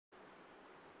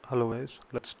Hello guys,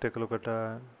 let's take a look at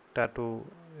tattoo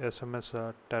SMS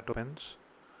tattoo pens.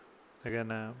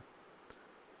 Again,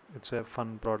 it's a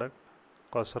fun product.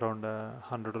 Costs around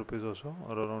 100 rupees or so,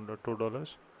 or around $2.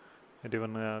 It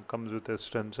even comes with a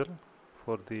stencil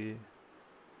for the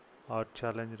art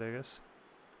challenge, I guess.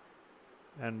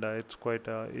 And it's quite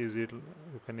easy.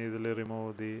 You can easily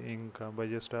remove the ink by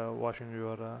just washing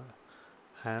your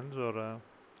hands or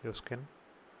your skin.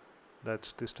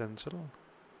 That's the stencil.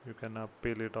 You can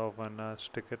peel it off and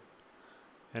stick it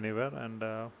anywhere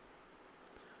and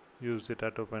use the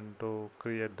tattoo pen to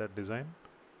create that design.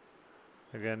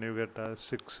 Again, you get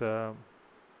 6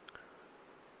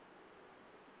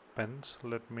 pens.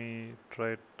 Let me try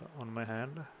it on my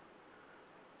hand.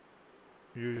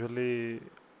 Usually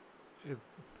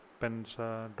pens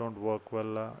don't work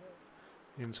well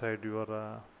inside your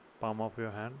palm of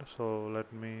your hand, so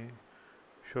let me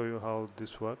show you how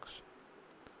this works.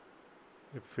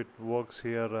 If it works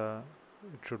here,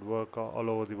 it should work all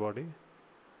over the body,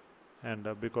 and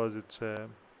because it's a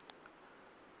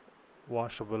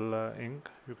washable ink,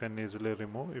 you can easily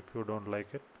remove if you don't like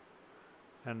it,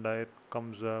 and it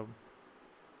comes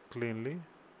cleanly,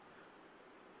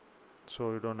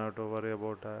 so you don't have to worry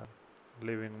about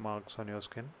leaving marks on your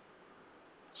skin.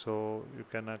 So you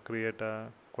can create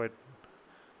quite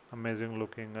amazing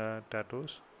looking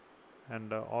tattoos,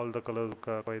 and all the colors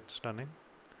look quite stunning,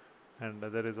 and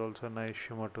there is also a nice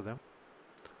shimmer to them.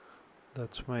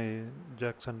 That's my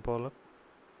Jackson Pollock.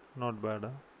 Not bad, huh?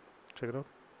 Check it out.